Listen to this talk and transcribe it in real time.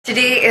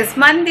Today is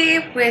Monday,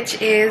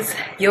 which is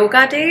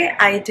yoga day.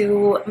 I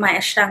do my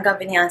Ashtanga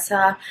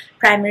Vinyasa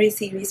primary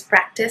series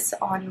practice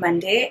on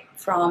Monday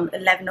from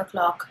 11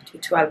 o'clock to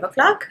 12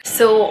 o'clock.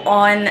 So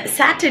on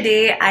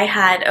Saturday, I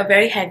had a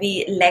very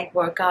heavy leg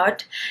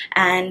workout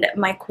and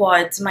my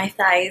quads, my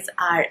thighs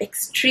are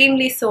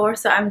extremely sore.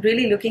 So I'm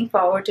really looking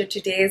forward to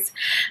today's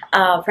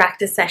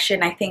practice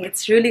session. I think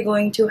it's really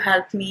going to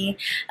help me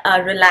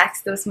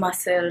relax those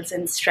muscles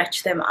and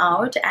stretch them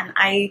out. And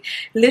I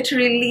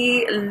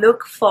literally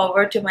look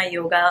forward to my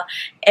yoga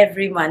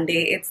every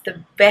Monday. It's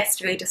the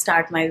best way to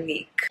start my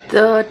week.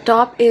 The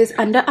top is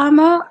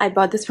Underarmour. I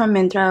bought this from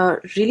Myntra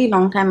a really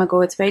long time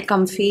ago. It's very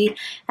comfy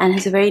and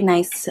has a very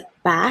nice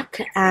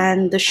back.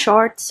 And the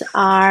shorts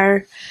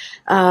are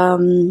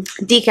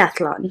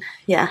Decathlon.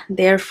 Yeah,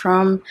 they're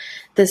from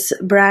this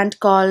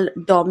brand called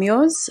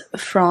Domyos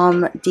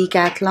from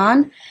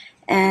Decathlon.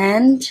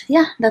 And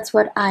yeah, that's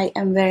what I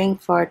am wearing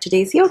for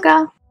today's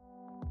yoga.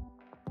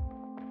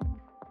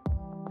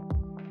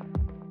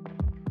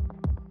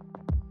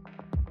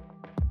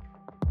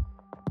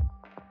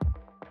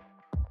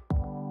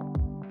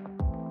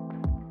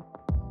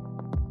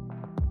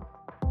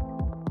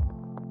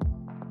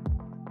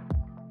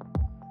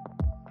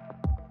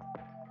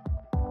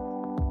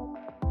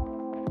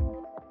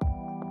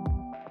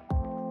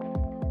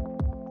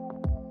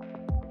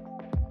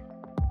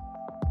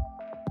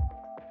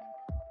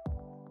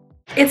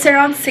 It's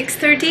around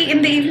 6:30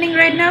 in the evening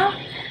right now,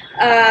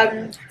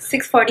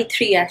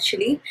 6:43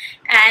 actually,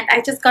 and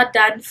I just got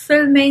done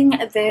filming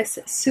this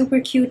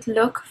super cute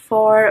look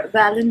for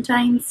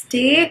Valentine's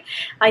Day.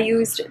 I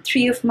used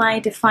 3 of my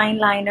Define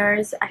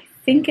liners. I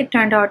think it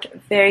turned out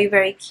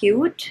very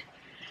cute.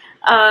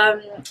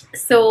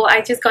 So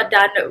I just got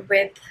done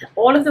with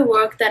all of the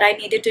work that I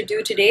needed to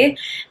do today,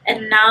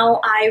 and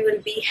now I will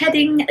be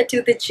heading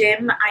to the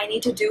gym. I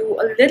need to do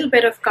a little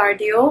bit of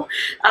cardio.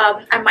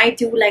 I might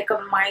do like a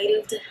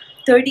mild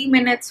 30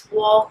 minutes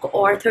walk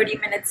or 30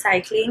 minutes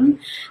cycling,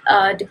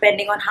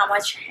 depending on how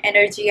much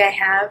energy I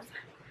have.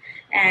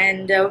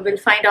 And we'll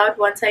find out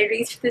once I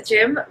reach the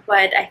gym,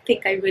 but I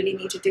think I really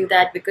need to do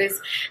that because,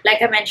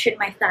 like I mentioned,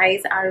 my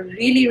thighs are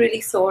really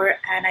sore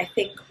and I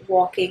think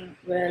walking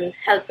will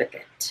help with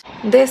it.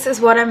 This is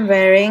what I'm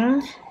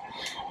wearing.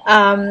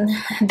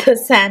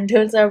 The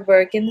sandals are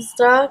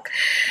BIRKENSTOCK,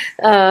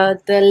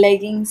 the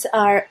leggings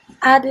are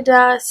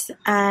Adidas,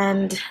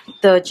 and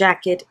the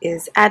jacket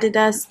is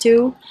Adidas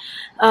too.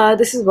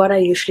 This is what I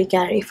usually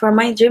carry for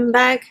my gym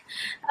bag.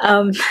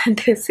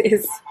 This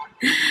is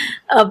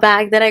a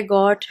bag that I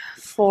got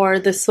for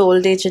the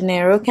Sol de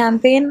Janeiro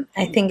campaign.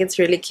 I think it's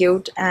really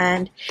cute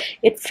and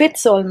it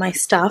fits all my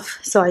stuff,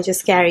 so I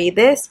just carry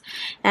this.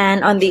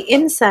 And on the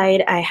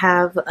inside I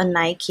have a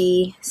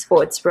Nike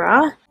sports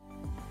bra.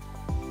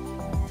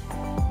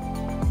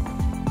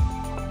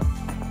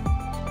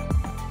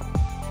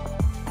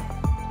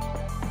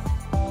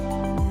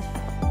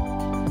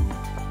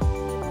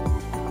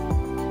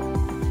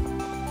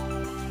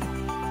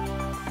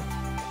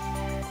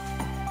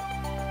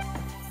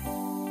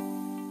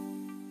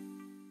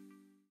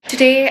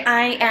 Today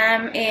I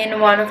am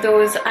in one of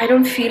those I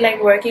don't feel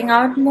like working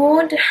out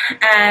mode,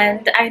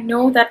 and I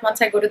know that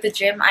once I go to the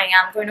gym I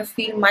am going to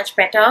feel much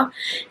better.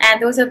 And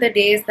those are the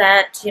days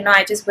that, you know,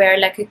 I just wear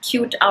like a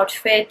cute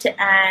outfit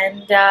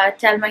and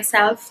tell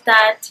myself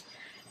that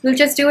we'll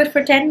just do it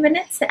for 10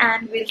 minutes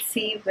and we'll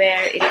see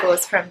where it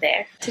goes from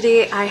there.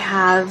 Today I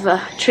have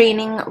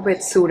training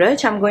with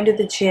Suraj. I'm going to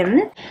the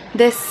gym.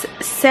 This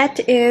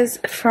set is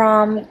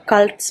from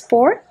Cult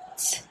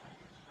Sports.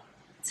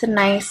 It's a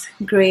nice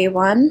grey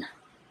one,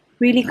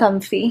 really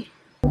comfy.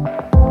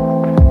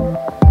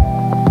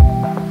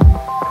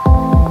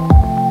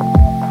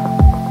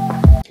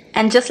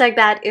 And just like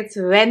that, it's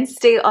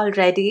Wednesday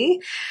already.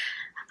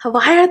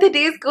 Why are the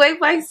days going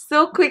by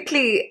so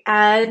quickly?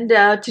 And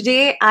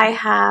today I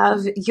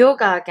have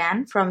yoga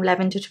again from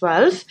 11 to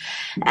 12.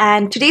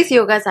 And today's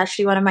yoga is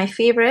actually one of my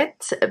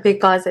favorites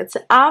because it's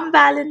Arm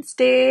Balance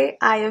Day.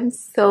 I am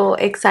so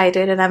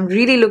excited and I'm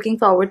really looking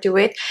forward to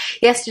it.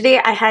 Yesterday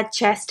I had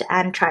chest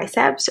and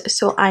triceps,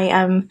 so I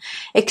am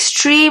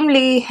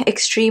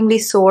extremely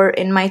sore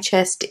in my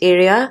chest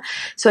area.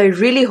 So I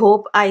really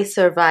hope I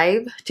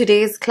survive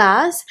today's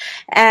class.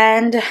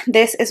 And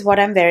this is what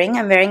I'm wearing.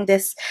 I'm wearing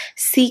this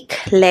Seeq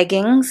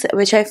leggings,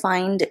 which I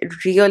find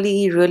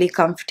really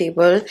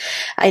comfortable.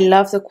 I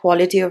love the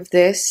quality of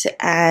this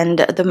and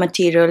the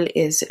material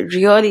is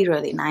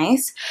really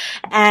nice.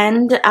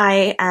 And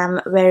I am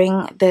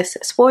wearing this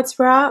sports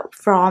bra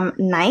from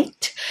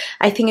Nykaa.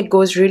 I think it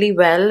goes really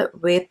well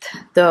with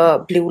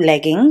the blue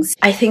leggings.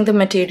 I think the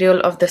material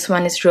of this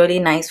one is really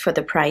nice for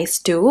the price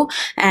too.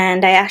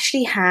 And I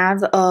actually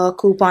have a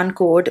coupon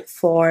code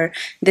for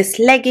this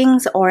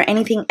leggings or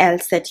anything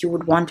else that you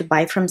would want to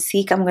buy from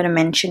Seeq. I'm going to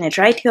mention it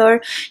right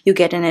here. You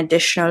get an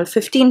additional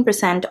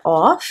 15%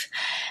 off.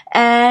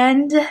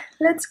 And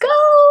let's go!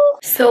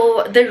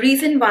 So the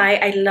reason why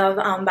I love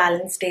Arm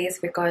Balance Day is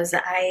because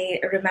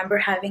I remember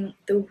having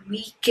the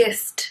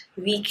weakest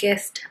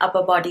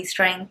upper body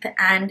strength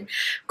and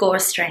core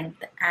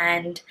strength,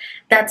 and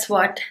that's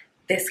what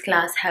this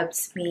class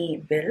helps me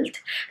build.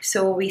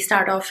 So we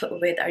start off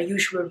with our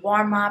usual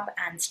warm-up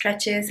and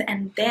stretches,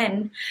 and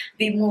then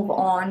we move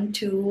on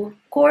to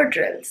core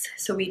drills.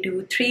 So we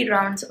do 3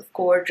 rounds of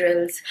core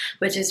drills,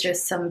 which is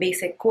just some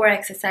basic core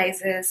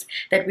exercises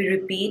that we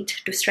repeat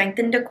to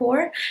strengthen the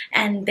core,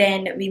 and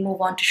then we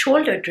move on to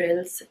shoulder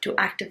drills to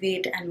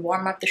activate and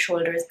warm up the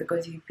shoulders,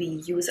 because we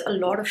use a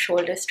lot of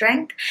shoulder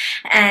strength.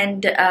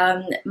 And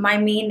my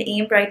main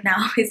aim right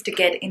now is to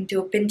get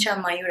into Pincha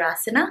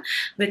Mayurasana,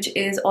 which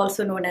is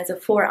also known as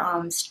a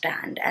forearm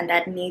stand, and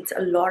that needs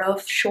a lot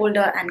of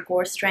shoulder and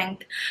core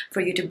strength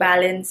for you to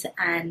balance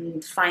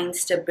and find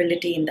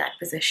stability in that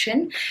position.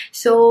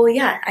 So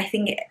yeah, I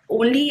think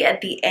only at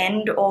the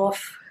end of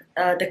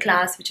the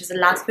class, which is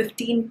the last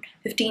 15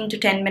 to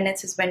 10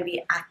 minutes, is when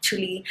we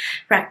actually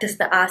practice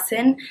the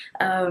asana.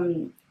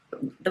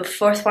 The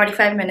first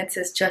 45 minutes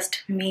is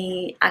just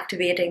me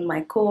activating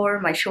my core,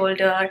 my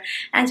shoulder,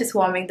 and just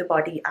warming the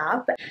body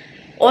up.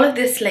 All of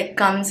this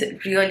comes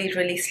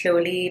really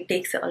slowly. It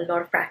takes a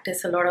lot of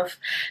practice, a lot of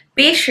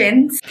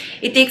patience.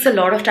 It takes a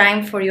lot of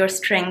time for your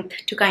strength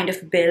to kind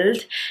of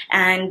build,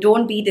 and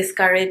don't be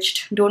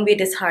discouraged, don't be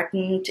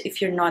disheartened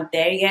if you're not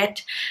there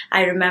yet.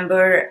 I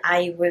remember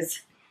I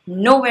was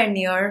nowhere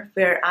near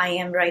where I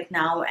am right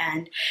now,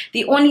 and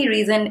the only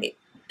reason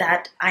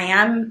that I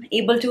am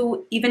able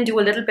to even do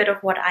a little bit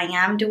of what I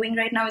am doing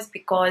right now is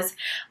because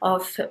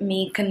of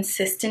me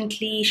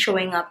consistently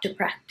showing up to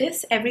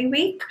practice every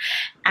week,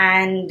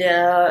 and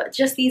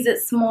just these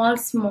small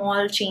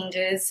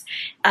changes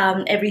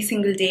every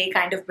single day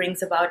kind of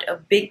brings about a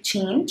big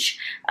change.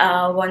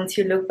 Once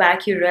you look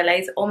back, you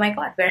realize, oh my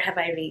god, where have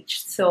I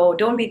reached? So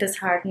don't be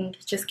disheartened,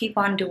 just keep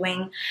on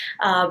doing.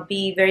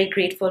 Be very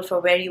grateful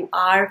for where you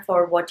are,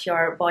 for what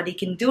your body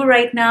can do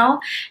right now,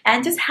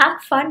 and just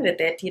have fun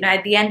with it. You know,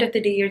 at the end of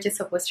the day, you're just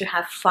supposed to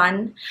have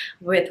fun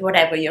with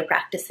whatever you're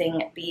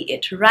practicing, be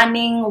it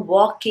running,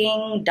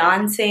 walking,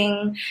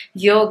 dancing,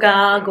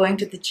 yoga, going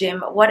to the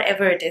gym,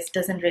 whatever it is,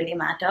 doesn't really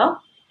matter.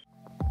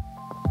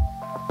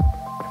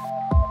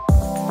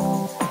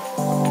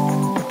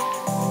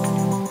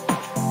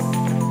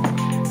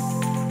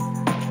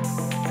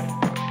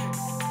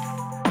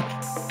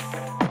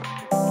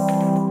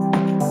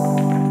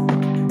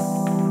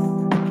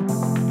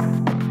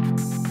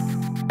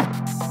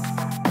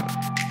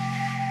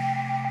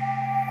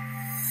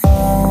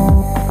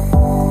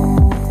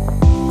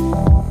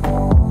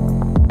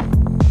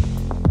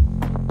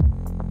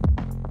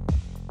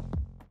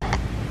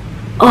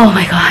 Oh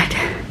my god,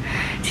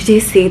 did you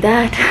see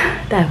that?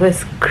 That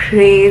was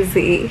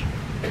crazy.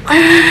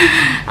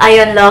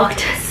 I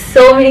unlocked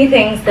so many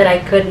things that I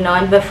could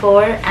not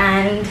before,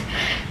 and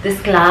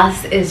this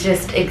class is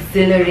just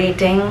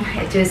exhilarating.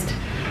 It just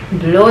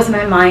blows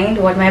my mind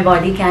what my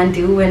body can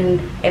do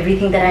and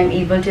everything that I'm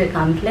able to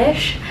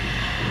accomplish.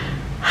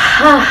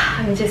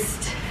 I'm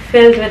just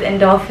filled with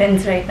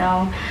endorphins right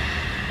now.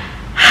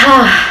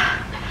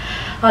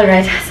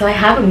 Alright, so I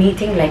have a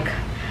meeting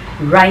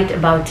right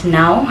about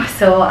now,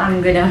 so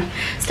I'm gonna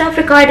stop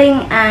recording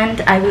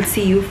and I will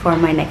see you for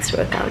my next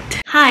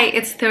workout. Hi,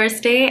 it's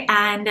Thursday,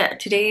 and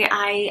today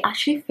I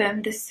actually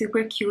filmed this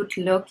super cute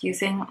look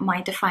using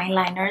my Define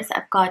liners.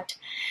 I've got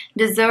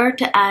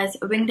Dessert as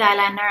winged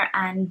eyeliner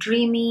and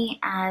Dreamy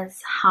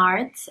as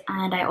hearts,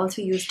 and I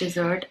also used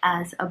Dessert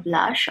as a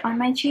blush on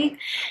my cheek,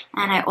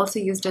 and I also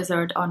used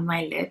Dessert on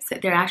my lips.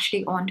 They're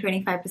actually on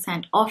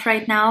 25% off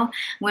right now.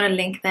 I'm gonna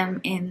link them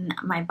in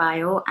my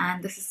bio,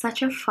 and this is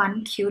such a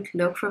fun, cute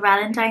look for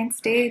Valentine's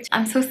Day.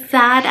 I'm so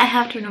sad I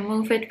have to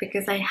remove it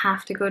because I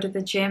have to go to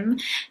the gym.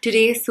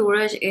 Today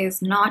Suraj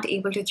is not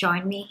able to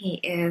join me. He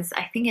is,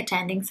 I think,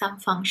 attending some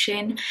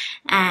function,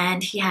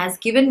 and he has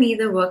given me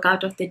the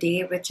workout of the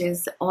day, which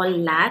is all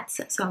lats.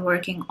 So I'm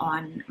working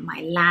on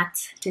my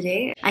lats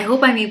today. I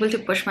hope I'm able to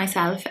push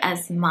myself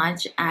as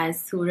much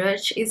as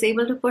Suraj is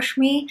able to push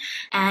me,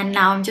 and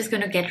now I'm just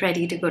going to get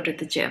ready to go to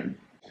the gym.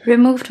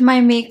 Removed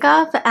my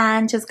makeup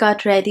and just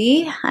got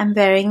ready. I'm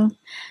wearing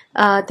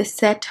this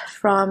set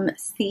from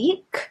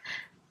Seeq,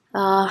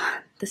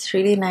 this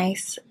really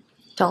nice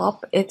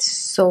top. It's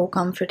so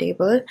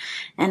comfortable,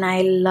 and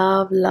I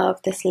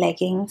love this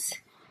leggings.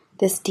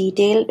 This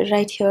detail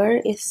right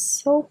here is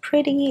so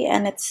pretty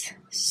and it's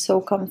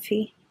so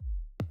comfy.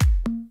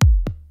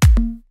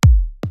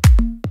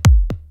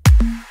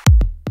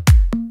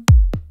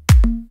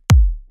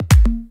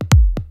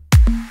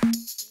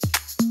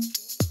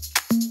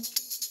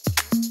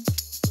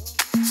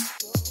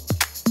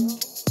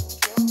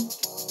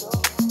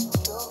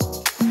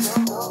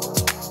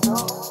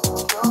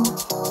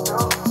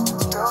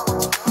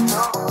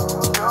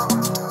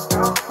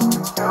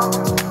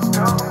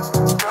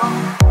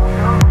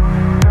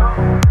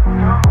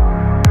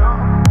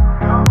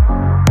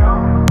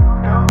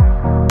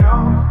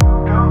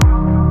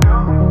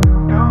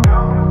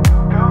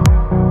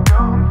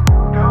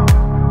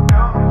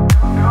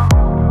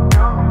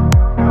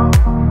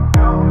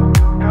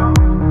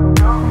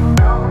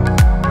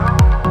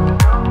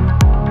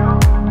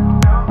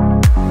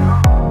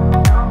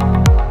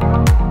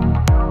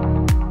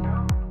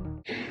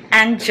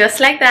 And just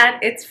like that,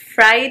 it's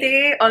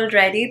Friday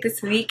already.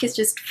 This week is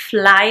just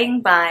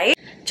flying by.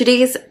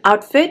 Today's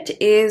outfit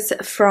is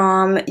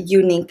from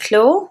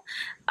UNIQLO.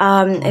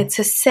 It's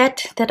a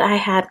set that I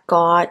had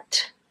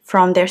got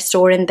from their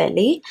store in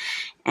Delhi.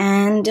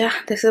 And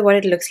this is what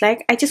it looks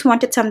like. I just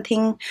wanted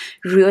something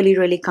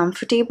really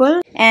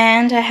comfortable.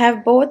 And I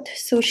have both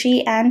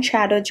Sushi and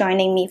Shadow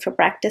joining me for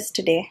practice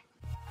today.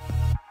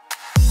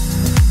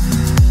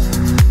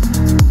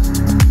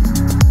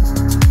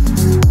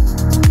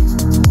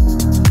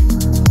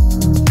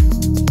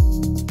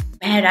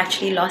 I had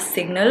actually lost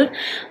signal,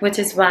 which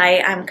is why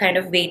I'm kind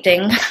of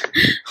waiting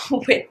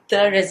with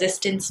the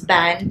resistance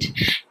band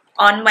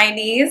on my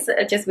knees,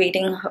 just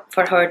waiting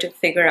for her to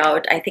figure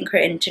out. I think her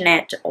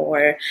internet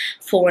or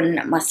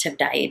phone must have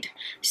died.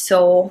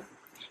 So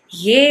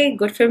yay,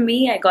 good for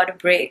me, I got a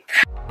break.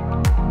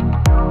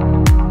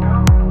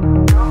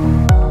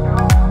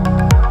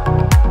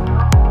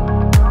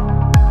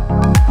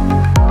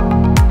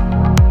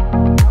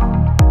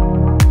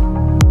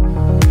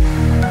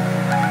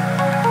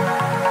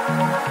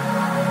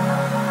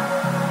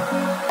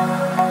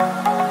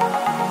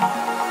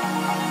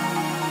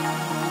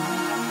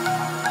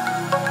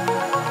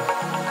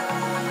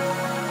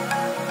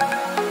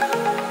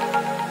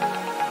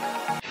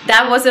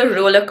 That was a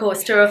roller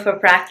coaster of a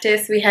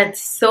practice. We had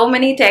so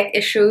many tech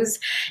issues.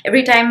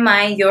 Every time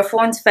my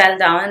earphones fell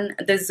down,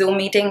 the Zoom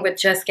meeting would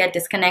just get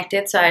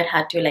disconnected. So I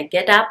had to like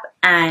get up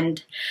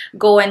and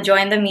go and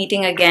join the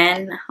meeting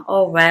again.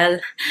 Oh well,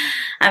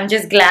 I'm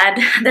just glad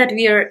that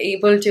we are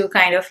able to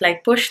kind of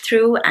like push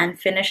through and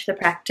finish the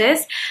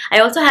practice. I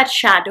also had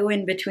Shadow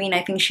in between.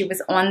 I think she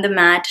was on the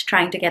mat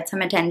trying to get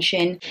some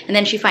attention. And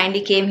then she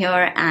finally came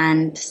here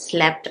and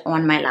slept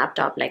on my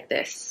laptop like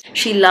this.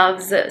 She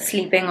loves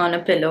sleeping on a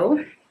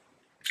pillow.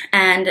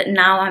 And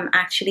now I'm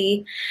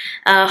actually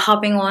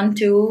hopping on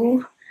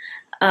to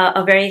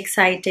a very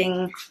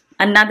exciting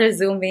another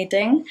Zoom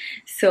meeting.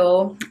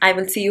 So I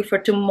will see you for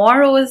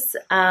tomorrow's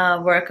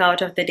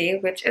workout of the day,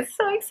 which is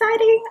so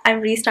exciting.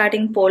 I'm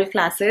restarting pole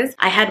classes.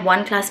 I had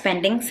one class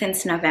pending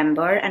since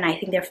November, and I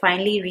think they're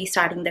finally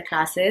restarting the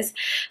classes.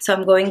 So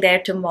I'm going there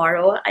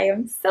tomorrow. I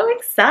am so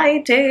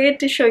excited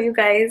to show you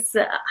guys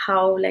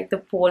how like the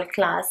pole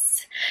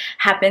class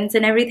happens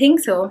and everything.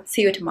 So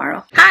see you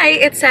tomorrow. Hi,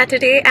 it's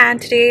Saturday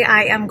and today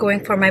I am going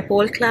for my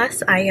pole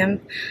class. I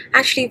am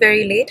actually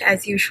very late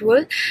as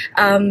usual,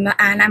 and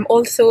I'm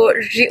also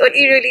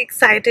really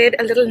excited,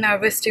 a little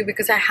nervous too,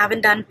 because I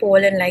haven't done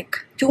pole in like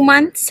 2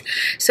 months.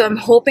 So I'm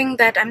hoping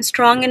that I'm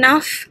strong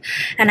enough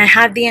and I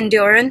have the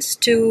endurance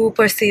to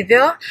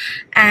persevere,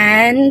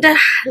 and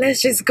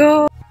let's just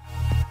go.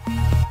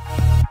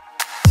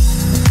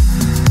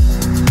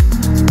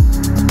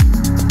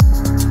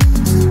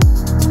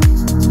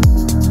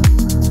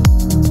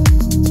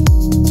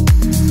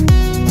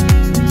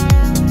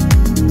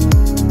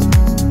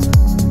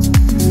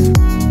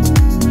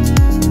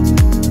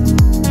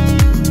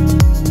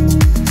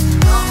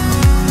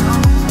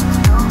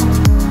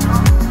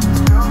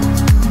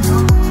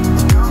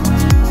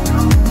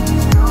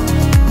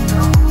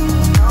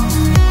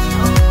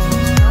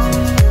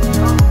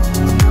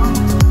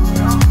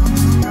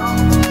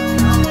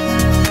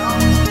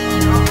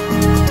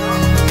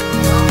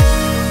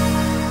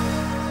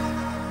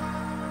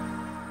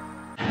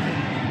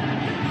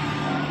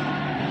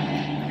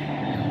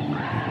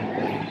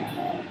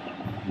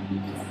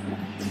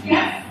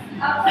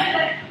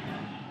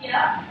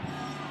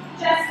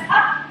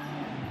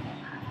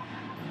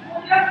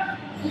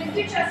 Lift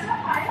your chest up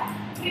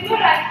higher. Give your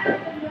right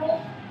hand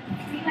low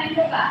behind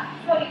your back.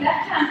 Sorry,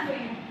 left hand for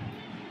you.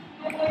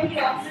 You're going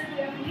the opposite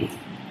way, please.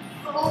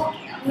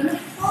 Okay, I'm going to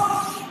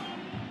fall.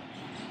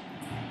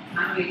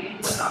 I'm waiting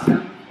for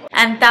the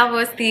And that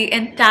was the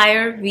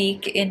entire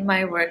week in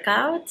my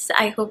workouts.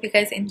 I hope you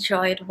guys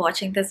enjoyed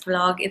watching this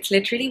vlog. It's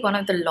literally one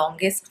of the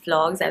longest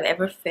vlogs I've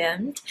ever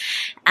filmed.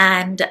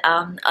 And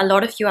a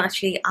lot of you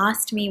actually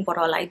asked me what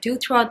all I do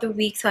throughout the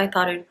week. So I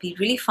thought it would be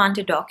really fun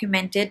to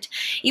document it.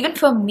 Even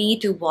for me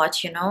to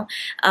watch, you know,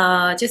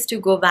 just to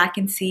go back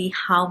and see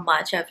how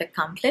much I've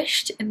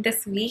accomplished in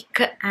this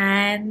week.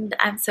 And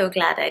I'm so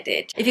glad I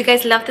did. If you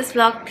guys love this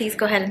vlog, please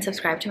go ahead and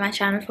subscribe to my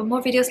channel for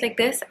more videos like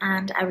this.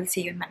 And I will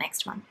see you in my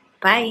next one.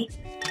 Bye.